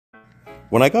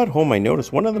When I got home, I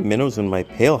noticed one of the minnows in my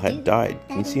pail had died.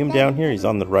 Can you see him down here? He's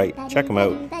on the right. Check him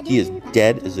out. He is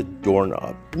dead as a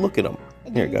doorknob. Look at him.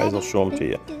 Here, guys, I'll show him to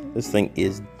you. This thing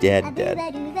is dead.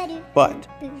 But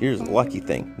here's the lucky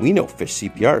thing. We know fish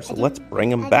CPR, so let's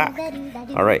bring him back.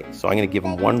 All right, so I'm going to give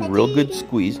him one real good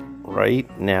squeeze right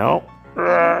now.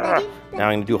 Now I'm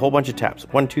going to do a whole bunch of taps.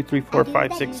 1, 2, 3, 4,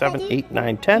 5, 6, 7, 8,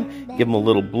 9, 10. Give him a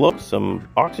little blow, some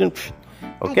oxygen.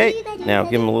 Okay, now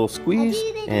give him a little squeeze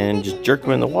and just jerk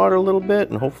him in the water a little bit,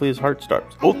 and hopefully his heart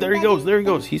starts. Oh, there he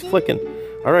goes. He's flicking.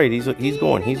 All right, he's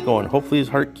going. Hopefully his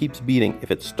heart keeps beating.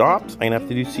 If it stops, I'm gonna have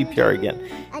to do CPR again.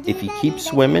 If he keeps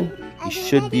swimming, he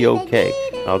should be okay.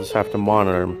 I'll just have to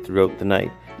monitor him throughout the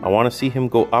night. I want to see him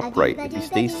go upright. If he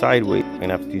stays sideways, I'm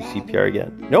gonna have to do CPR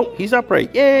again. Nope, he's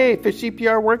upright. Yay, fish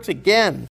CPR works again.